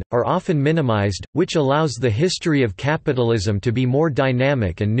Recession, are often minimized, which allows the history of capitalism to be more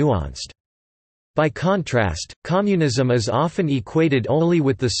dynamic and nuanced. By contrast, communism is often equated only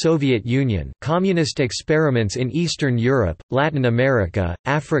with the Soviet Union. Communist experiments in Eastern Europe, Latin America,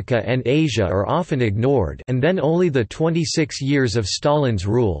 Africa and Asia are often ignored, and then only the 26 years of Stalin's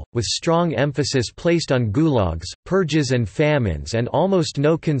rule, with strong emphasis placed on gulags, purges and famines and almost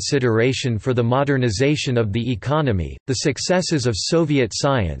no consideration for the modernization of the economy, the successes of Soviet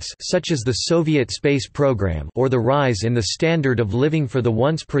science such as the Soviet space program or the rise in the standard of living for the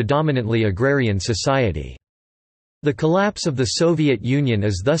once predominantly agrarian society. The collapse of the Soviet Union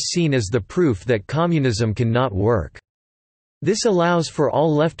is thus seen as the proof that communism cannot work. This allows for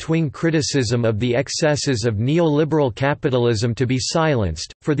all left-wing criticism of the excesses of neoliberal capitalism to be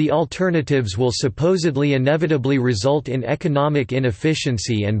silenced, for the alternatives will supposedly inevitably result in economic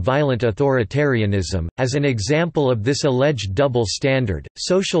inefficiency and violent authoritarianism. As an example of this alleged double standard,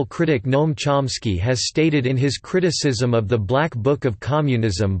 social critic Noam Chomsky has stated in his criticism of the Black Book of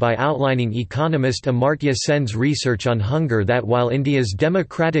Communism by outlining economist Amartya Sen's research on hunger that while India's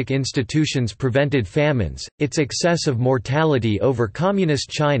democratic institutions prevented famines, its excess of mortality over communist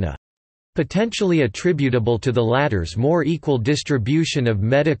China, potentially attributable to the latter's more equal distribution of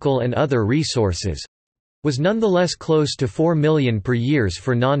medical and other resources, was nonetheless close to 4 million per year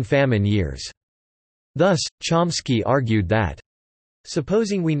for non-famine years. Thus, Chomsky argued that,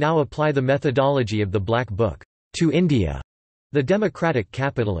 supposing we now apply the methodology of the Black Book to India, the democratic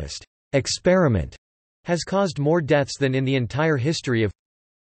capitalist experiment has caused more deaths than in the entire history of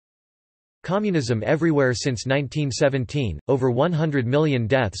communism everywhere since 1917, over 100 million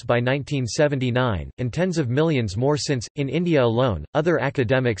deaths by 1979, and tens of millions more since, in India alone. Other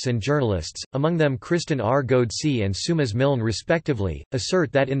academics and journalists, among them Kristin R. Godse and Sumas Milne respectively,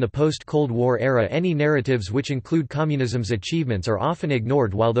 assert that in the post-Cold War era any narratives which include communism's achievements are often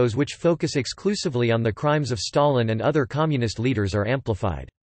ignored while those which focus exclusively on the crimes of Stalin and other communist leaders are amplified.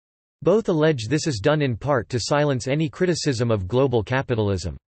 Both allege this is done in part to silence any criticism of global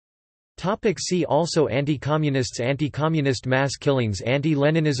capitalism. See also Anti-communists, Anti-communist mass killings,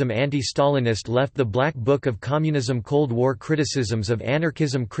 Anti-Leninism, Anti-Stalinist left, the Black Book of Communism, Cold War criticisms of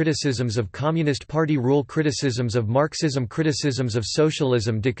anarchism, criticisms of Communist Party rule, criticisms of Marxism, criticisms of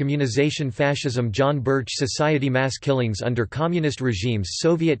socialism, decommunization, fascism, John Birch Society, mass killings under communist regimes,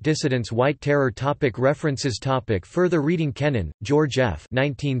 Soviet dissidents, White Terror. References. Further reading. Kennan, George F.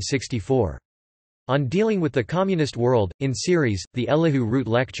 1964. On Dealing with the Communist World, in series, The Elihu Root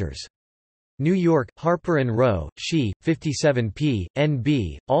Lectures. New York, Harper & Row, She, 57 p.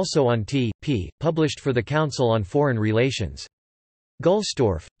 N.B., also on t.p., published for the Council on Foreign Relations.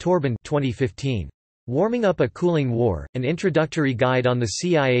 Gulstorff, Torben 2015. Warming Up a Cooling War, An Introductory Guide on the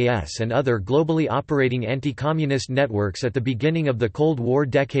CIAS and Other Globally Operating Anti-Communist Networks at the Beginning of the Cold War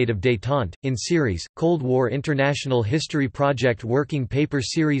Decade of Détente, in series, Cold War International History Project Working Paper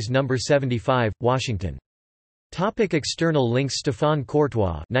Series No. 75, Washington. External links. Stéphane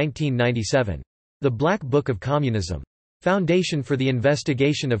Courtois 1997. The Black Book of Communism. Foundation for the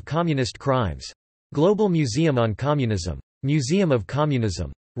Investigation of Communist Crimes. Global Museum on Communism. Museum of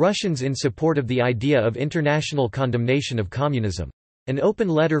Communism. Russians in support of the idea of international condemnation of communism. An open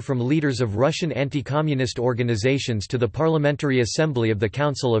letter from leaders of Russian anti-communist organizations to the Parliamentary Assembly of the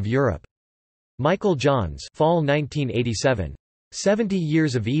Council of Europe. Michael Johns, Fall 1987. 70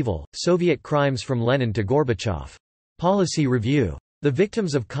 Years of Evil, Soviet Crimes from Lenin to Gorbachev. Policy Review. The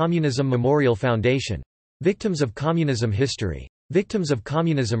Victims of Communism Memorial Foundation. Victims of Communism History. Victims of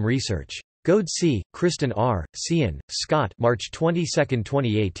Communism Research. Godse, Kristin R., Cian, Scott, March 22,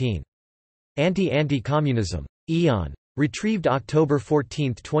 2018. Anti-Communism. Aeon. Retrieved October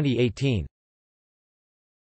 14, 2018.